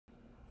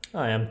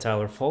Hi, I'm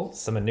Tyler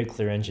Foltz. I'm a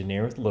nuclear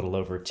engineer with a little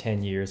over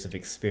 10 years of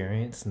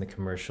experience in the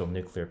commercial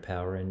nuclear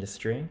power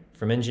industry,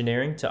 from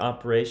engineering to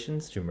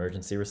operations to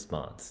emergency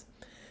response.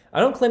 I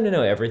don't claim to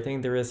know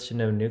everything there is to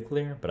know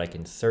nuclear, but I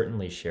can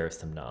certainly share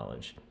some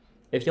knowledge.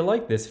 If you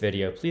like this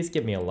video, please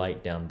give me a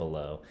like down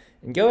below,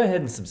 and go ahead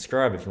and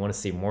subscribe if you want to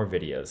see more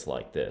videos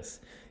like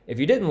this.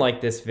 If you didn't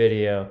like this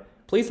video,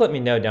 please let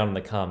me know down in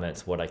the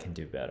comments what I can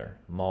do better.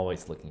 I'm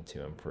always looking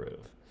to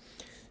improve.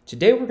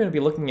 Today we're going to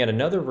be looking at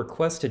another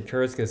requested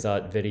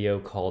Kurzgesagt video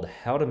called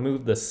How to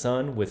Move the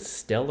Sun with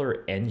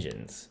Stellar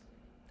Engines.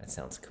 That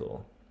sounds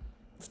cool.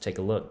 Let's take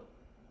a look.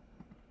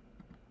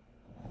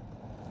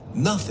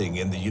 Nothing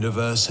in the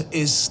universe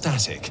is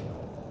static.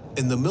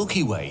 In the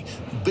Milky Way,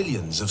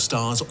 billions of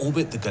stars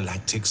orbit the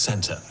galactic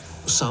center.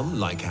 Some,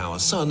 like our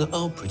Sun,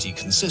 are pretty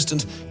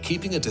consistent,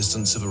 keeping a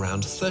distance of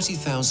around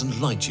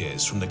 30,000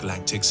 light-years from the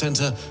galactic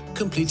center,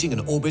 completing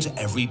an orbit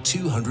every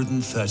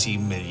 230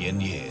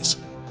 million years.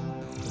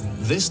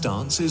 This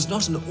dance is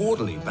not an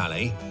orderly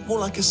ballet, more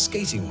like a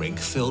skating rink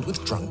filled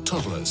with drunk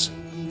toddlers.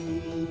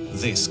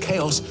 This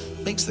chaos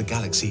makes the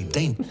galaxy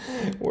dangerous.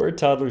 Where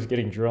toddlers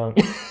getting drunk.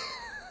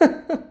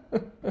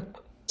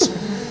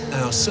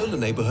 Our solar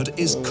neighborhood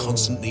is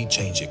constantly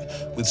changing,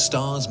 with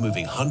stars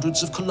moving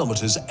hundreds of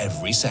kilometers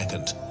every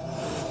second.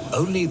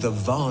 Only the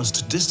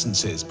vast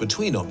distances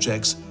between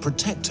objects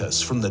protect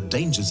us from the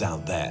dangers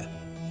out there.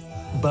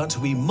 But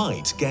we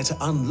might get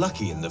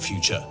unlucky in the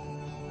future.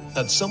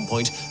 At some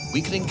point,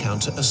 we can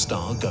encounter a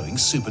star going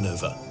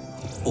supernova,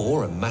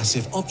 or a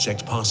massive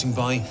object passing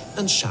by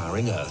and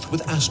showering Earth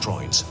with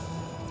asteroids.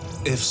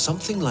 If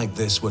something like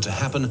this were to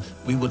happen,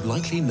 we would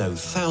likely know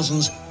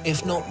thousands,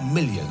 if not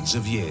millions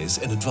of years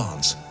in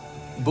advance.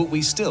 But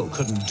we still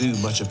couldn't do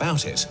much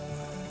about it,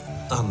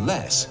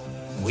 unless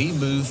we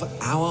move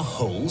our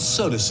whole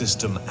solar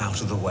system out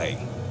of the way.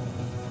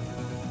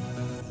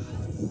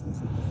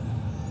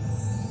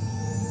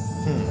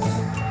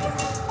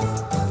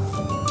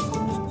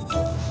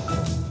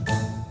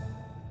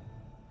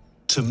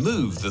 To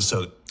move the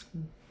solar...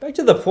 Back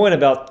to the point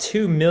about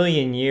 2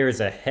 million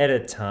years ahead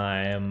of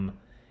time.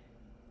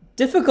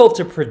 Difficult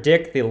to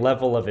predict the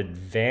level of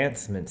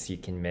advancements you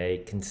can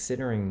make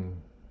considering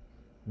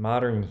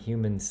modern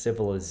human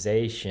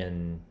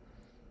civilization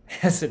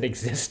hasn't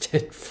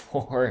existed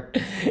for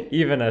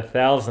even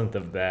 1,000th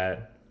of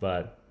that,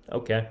 but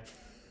okay.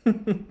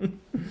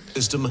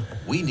 System,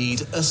 we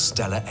need a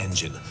stellar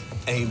engine,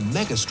 a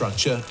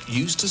megastructure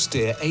used to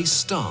steer a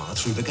star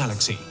through the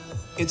galaxy.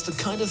 It's the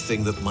kind of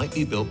thing that might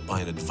be built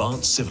by an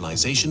advanced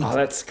civilization. Oh,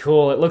 that's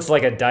cool. It looks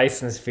like a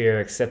Dyson sphere,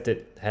 except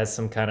it has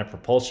some kind of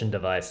propulsion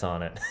device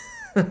on it.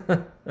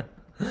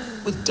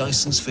 With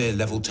Dyson sphere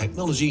level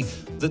technology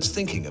that's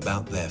thinking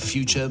about their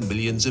future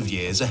millions of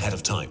years ahead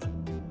of time.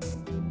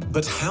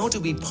 But how do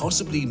we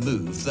possibly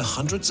move the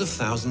hundreds of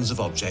thousands of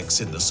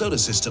objects in the solar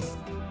system?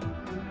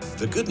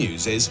 The good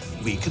news is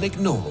we can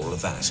ignore all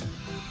of that.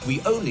 We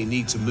only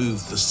need to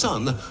move the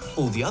sun.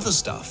 All the other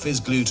stuff is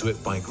glued to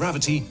it by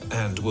gravity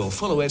and will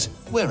follow it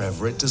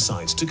wherever it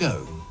decides to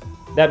go.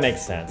 That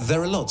makes sense.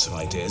 There are lots of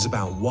ideas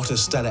about what a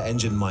stellar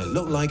engine might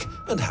look like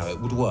and how it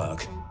would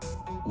work.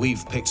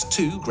 We've picked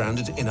two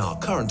grounded in our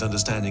current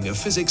understanding of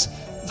physics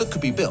that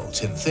could be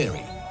built in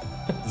theory.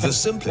 The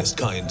simplest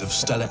kind of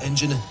stellar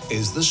engine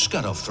is the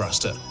Kaplan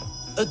Thruster,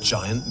 a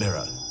giant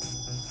mirror.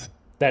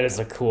 That is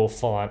a cool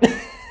font.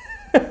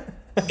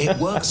 It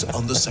works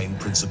on the same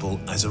principle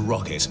as a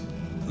rocket.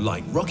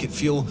 Like rocket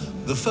fuel,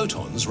 the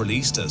photons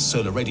released as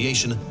solar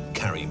radiation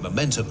carry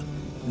momentum.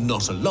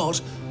 Not a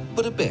lot,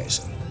 but a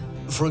bit.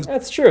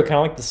 That's true, kind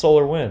of like the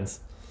solar winds.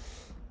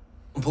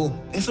 For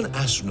example, if an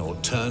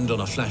astronaut turned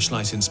on a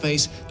flashlight in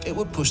space, it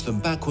would push them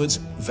backwards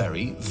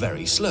very,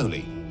 very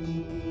slowly.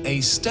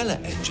 A stellar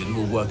engine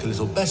will work a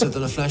little better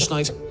than a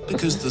flashlight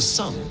because the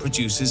sun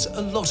produces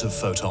a lot of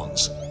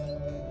photons.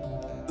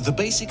 The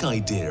basic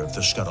idea of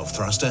the Kaplan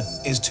Thruster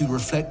is to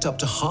reflect up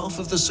to half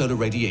of the solar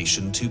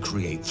radiation to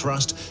create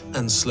thrust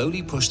and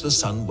slowly push the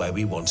sun where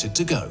we want it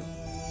to go.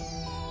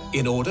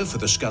 In order for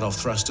the Kaplan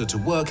Thruster to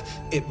work,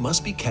 it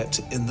must be kept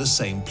in the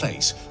same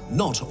place,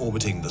 not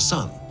orbiting the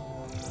sun.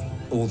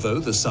 Although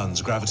the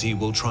sun's gravity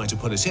will try to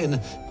pull it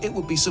in, it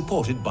would be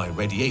supported by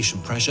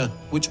radiation pressure,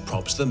 which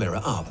props the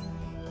mirror up.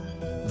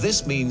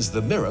 This means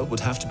the mirror would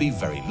have to be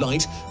very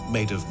light,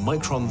 made of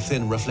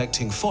micron-thin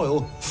reflecting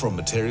foil from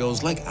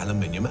materials like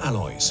aluminium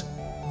alloys.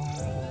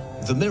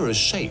 The mirror's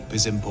shape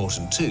is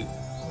important too.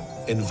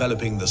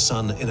 Enveloping the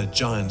sun in a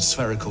giant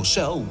spherical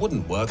shell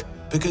wouldn't work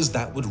because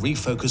that would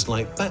refocus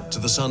light back to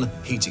the sun,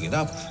 heating it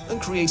up and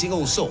creating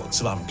all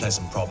sorts of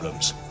unpleasant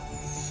problems.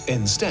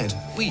 Instead,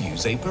 we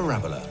use a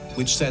parabola,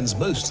 which sends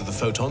most of the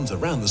photons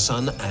around the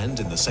sun and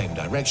in the same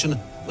direction,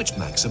 which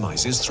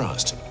maximizes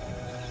thrust.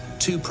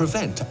 To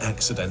prevent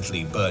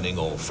accidentally burning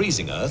or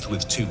freezing Earth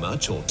with too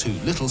much or too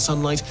little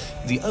sunlight,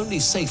 the only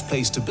safe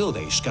place to build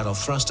a Kaplan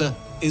Thruster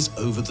is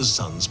over the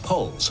sun's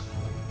poles.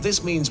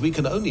 This means we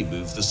can only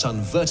move the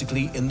sun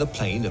vertically in the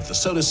plane of the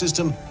solar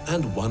system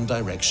and one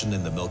direction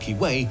in the Milky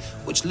Way,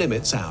 which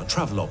limits our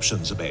travel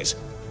options a bit.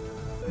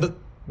 But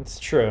It's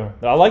true.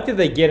 I like that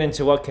they get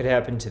into what could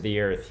happen to the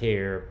Earth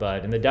here,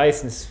 but in the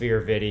Dyson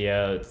Sphere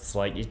video, it's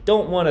like you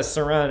don't want to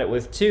surround it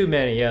with too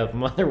many of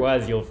them,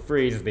 otherwise you'll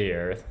freeze the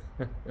Earth.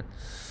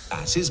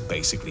 That is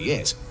basically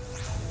it.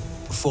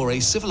 For a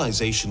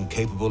civilization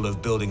capable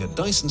of building a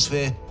Dyson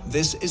sphere,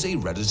 this is a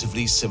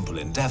relatively simple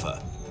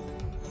endeavor.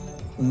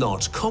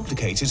 Not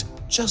complicated,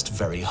 just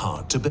very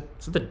hard to build.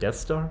 Is it the Death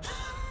Star?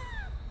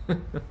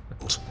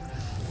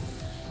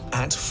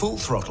 At full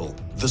throttle,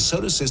 the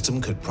solar system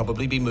could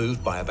probably be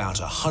moved by about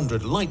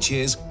 100 light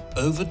years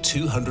over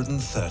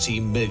 230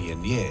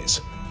 million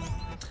years.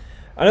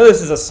 I know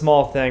this is a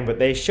small thing, but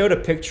they showed a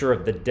picture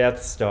of the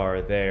Death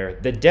Star there.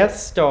 The Death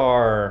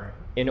Star,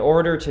 in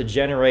order to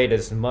generate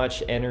as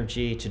much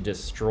energy to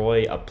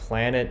destroy a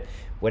planet,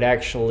 would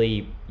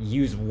actually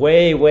use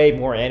way, way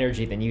more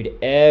energy than you'd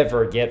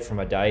ever get from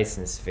a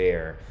Dyson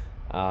sphere,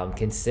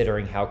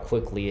 considering how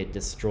quickly it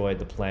destroyed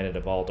the planet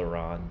of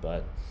Alderaan.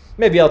 But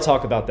maybe I'll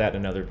talk about that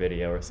in another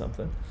video or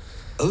something.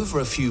 Over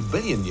a few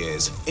billion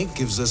years, it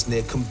gives us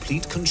near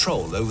complete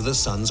control over the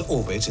sun's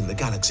orbit in the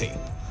galaxy.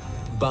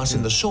 But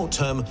in the short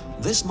term,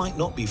 this might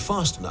not be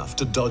fast enough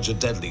to dodge a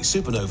deadly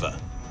supernova.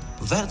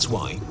 That's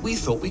why we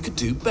thought we could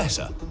do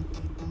better.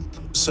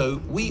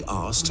 So we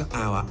asked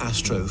our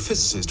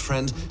astrophysicist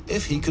friend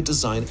if he could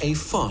design a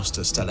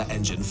faster stellar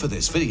engine for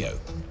this video.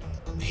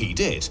 He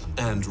did,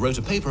 and wrote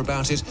a paper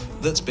about it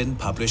that's been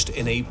published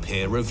in a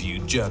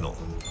peer-reviewed journal.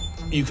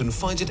 You can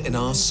find it in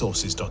our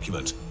sources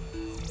document.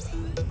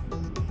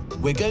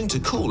 We're going to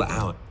call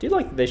our Do you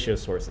like that they show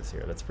sources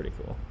here? That's pretty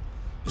cool.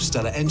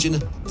 stellar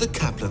engine the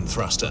Kaplan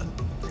Thruster.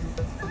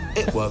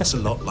 It works a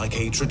lot like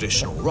a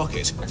traditional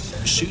rocket.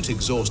 Shoot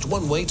exhaust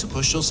one way to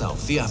push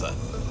yourself the other.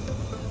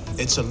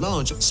 It's a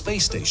large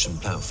space station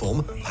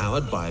platform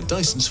powered by a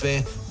Dyson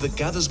sphere that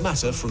gathers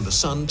matter from the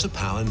sun to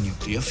power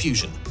nuclear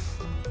fusion.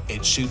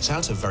 It shoots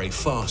out a very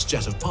fast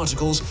jet of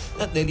particles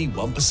at nearly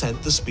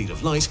 1% the speed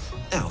of light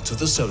out of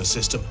the solar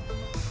system.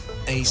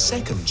 A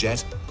second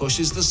jet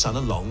pushes the sun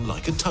along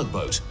like a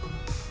tugboat.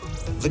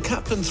 The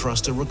Kaplan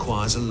thruster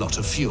requires a lot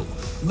of fuel,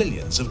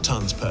 millions of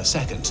tons per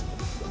second.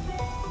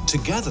 To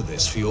gather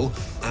this fuel,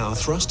 our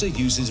thruster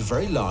uses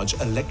very large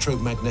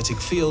electromagnetic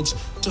fields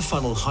to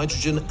funnel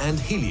hydrogen and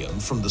helium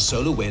from the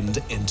solar wind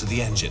into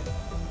the engine.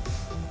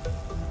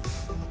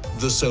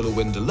 The solar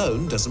wind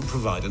alone doesn't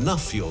provide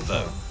enough fuel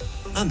though,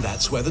 and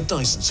that's where the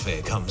Dyson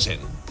sphere comes in.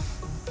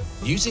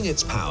 Using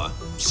its power,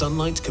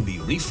 sunlight can be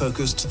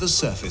refocused to the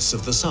surface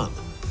of the sun.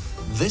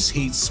 This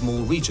heats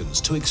small regions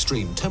to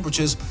extreme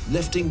temperatures,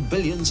 lifting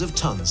billions of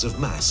tons of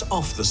mass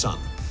off the sun.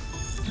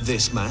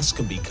 This mass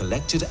can be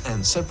collected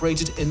and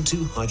separated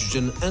into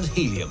hydrogen and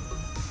helium.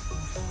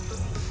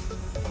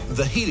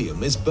 The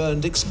helium is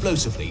burned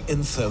explosively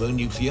in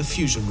thermonuclear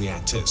fusion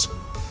reactors.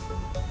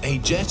 A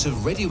jet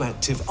of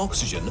radioactive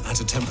oxygen at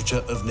a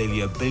temperature of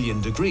nearly 1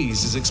 billion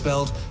degrees is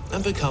expelled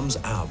and becomes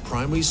our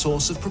primary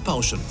source of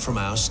propulsion from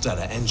our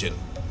stellar engine.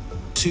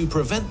 To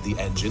prevent the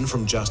engine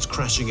from just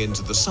crashing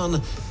into the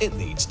sun, it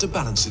needs to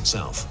balance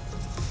itself.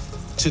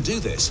 To do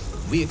this,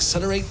 we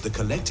accelerate the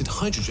collected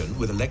hydrogen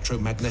with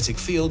electromagnetic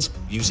fields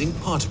using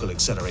particle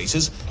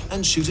accelerators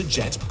and shoot a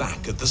jet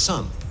back at the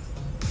sun.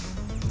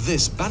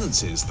 This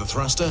balances the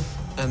thruster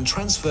and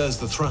transfers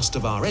the thrust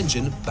of our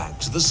engine back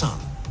to the sun.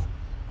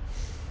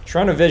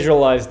 Trying to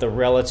visualize the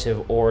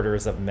relative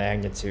orders of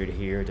magnitude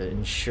here to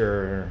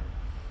ensure.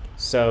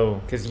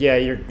 So, because yeah,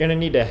 you're going to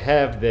need to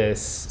have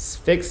this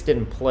fixed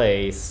in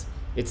place.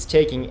 It's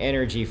taking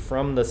energy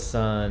from the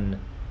sun.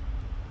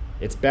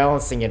 It's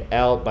balancing it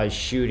out by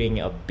shooting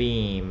a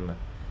beam,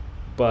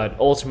 but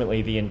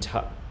ultimately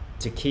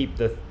to keep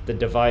the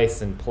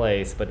device in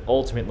place, but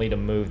ultimately to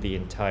move the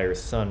entire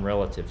sun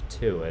relative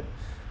to it.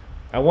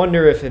 I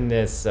wonder if in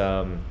this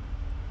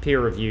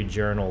peer-reviewed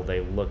journal they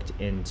looked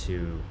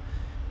into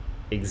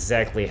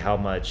exactly how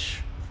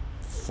much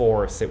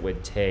force it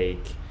would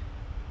take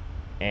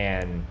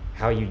and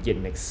how you'd get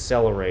an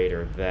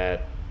accelerator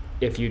that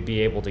if you'd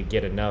be able to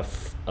get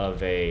enough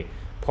of a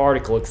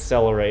particle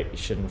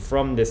acceleration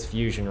from this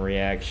fusion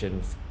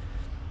reaction.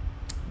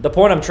 The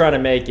point I'm trying to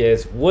make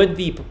is, would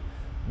the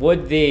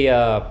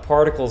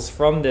particles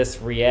from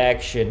this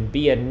reaction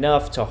be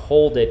enough to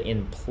hold it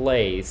in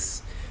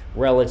place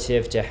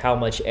relative to how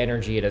much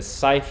energy it is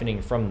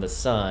siphoning from the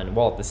sun,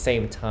 while at the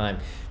same time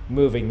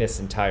moving this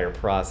entire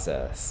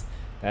process?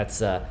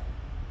 It's a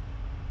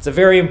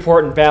very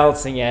important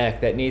balancing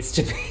act that needs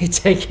to be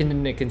taken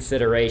into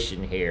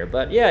consideration here.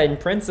 But yeah, in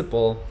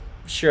principle,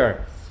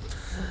 sure.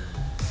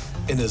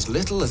 In as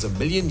little as 1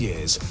 million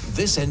years,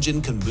 this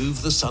engine can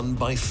move the sun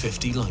by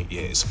 50 light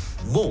years,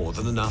 more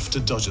than enough to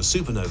dodge a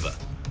supernova.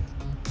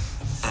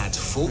 At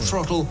full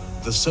throttle,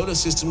 the solar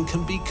system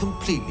can be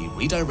completely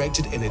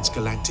redirected in its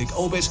galactic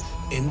orbit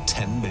in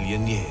 10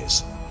 million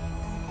years.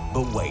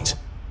 But wait.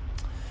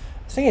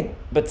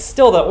 But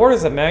still, the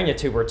orders of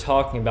magnitude we're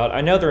talking about, I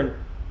know they're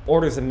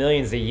orders of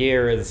millions of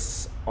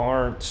years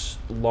aren't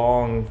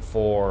long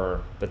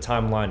for the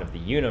timeline of the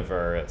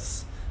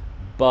universe,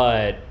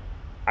 but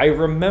I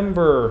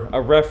remember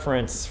a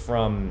reference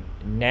from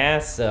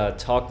NASA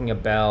talking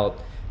about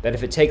that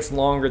if it takes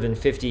longer than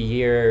 50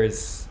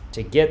 years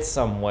to get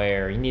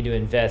somewhere, you need to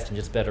invest in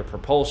just better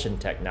propulsion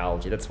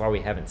technology. That's why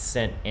we haven't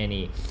sent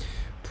any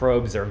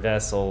probes or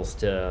vessels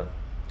to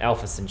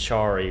Alpha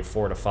Centauri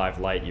 4 to 5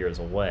 light years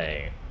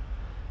away.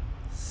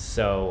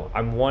 So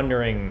I'm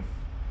wondering,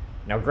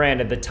 now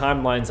granted the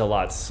timeline's a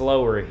lot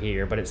slower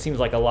here, but it seems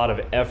like a lot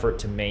of effort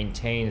to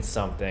maintain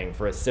something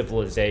for a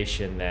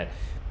civilization that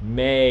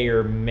may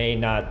or may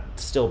not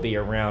still be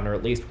around, or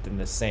at least within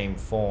the same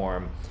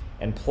form.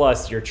 And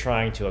plus, you're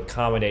trying to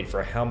accommodate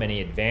for how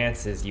many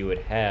advances you would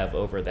have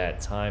over that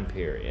time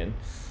period.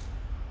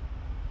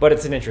 But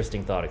it's an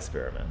interesting thought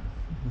experiment.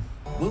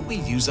 Will we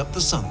use up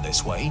the sun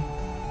this way?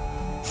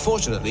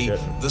 Fortunately,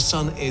 the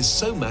sun is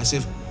so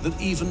massive that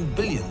even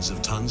billions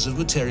of tons of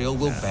material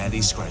will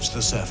barely scratch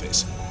the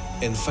surface.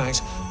 In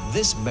fact,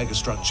 this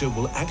megastructure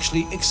will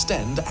actually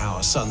extend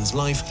our sun's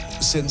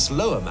life, since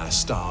lower mass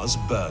stars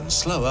burn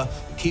slower,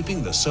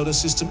 keeping the solar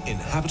system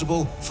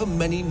inhabitable for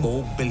many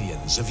more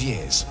billions of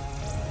years.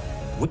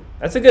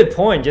 That's a good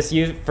point. Just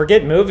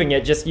forget moving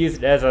it, just use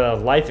it as a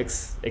life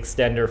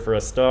extender for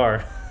a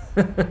star.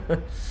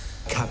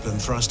 Kaplan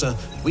Thruster,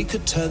 we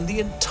could turn the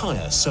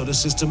entire solar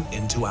system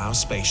into our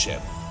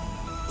spaceship.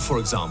 For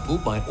example,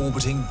 by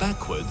orbiting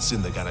backwards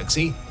in the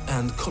galaxy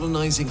and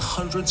colonizing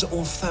hundreds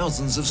or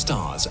thousands of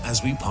stars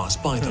as we pass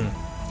by them.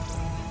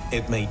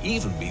 It may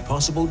even be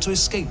possible to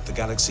escape the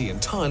galaxy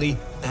entirely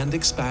and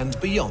expand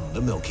beyond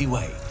the Milky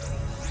Way.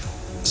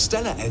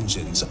 Stellar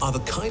engines are the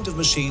kind of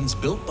machines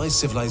built by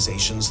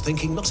civilizations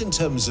thinking not in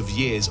terms of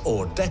years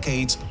or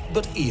decades,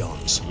 but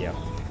eons. Yeah.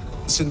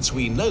 Since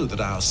we know that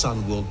our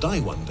sun will die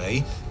one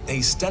day,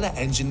 a stellar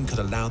engine could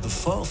allow the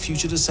far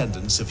future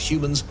descendants of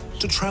humans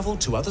to travel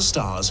to other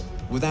stars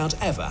without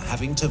ever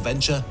having to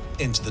venture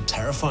into the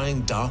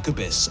terrifying dark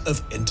abyss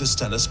of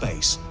interstellar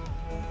space.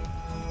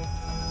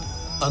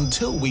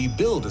 Until we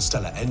build a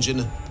stellar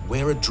engine,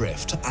 we're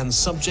adrift and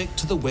subject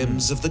to the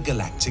whims of the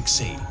galactic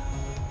sea.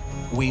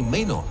 We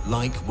may not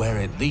like where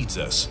it leads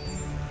us.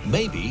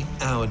 Maybe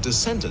our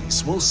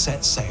descendants will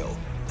set sail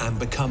and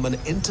become an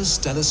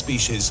interstellar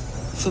species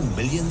for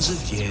millions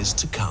of years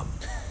to come.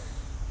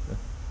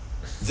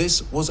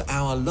 This was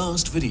our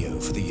last video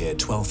for the year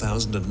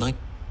 12,009.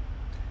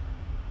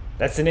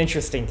 That's an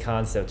interesting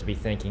concept to be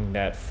thinking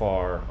that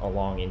far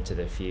along into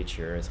the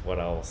future, is what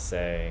I'll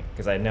say.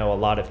 Because I know a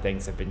lot of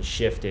things have been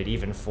shifted,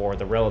 even for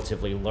the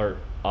relatively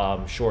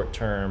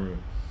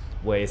short-term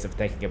ways of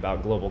thinking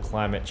about global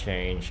climate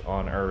change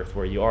on Earth,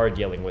 where you are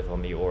dealing with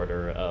on the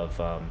order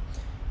of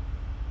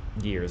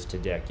years to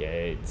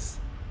decades.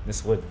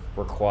 This would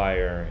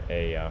require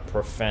a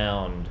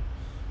profound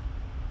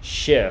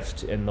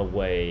shift in the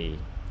way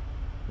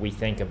we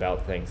think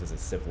about things as a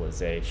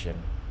civilization.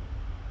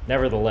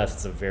 Nevertheless,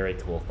 it's a very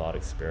cool thought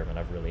experiment.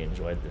 I've really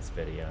enjoyed this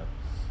video.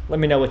 Let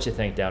me know what you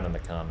think down in the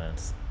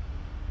comments.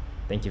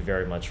 Thank you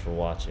very much for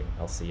watching.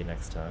 I'll see you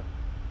next time.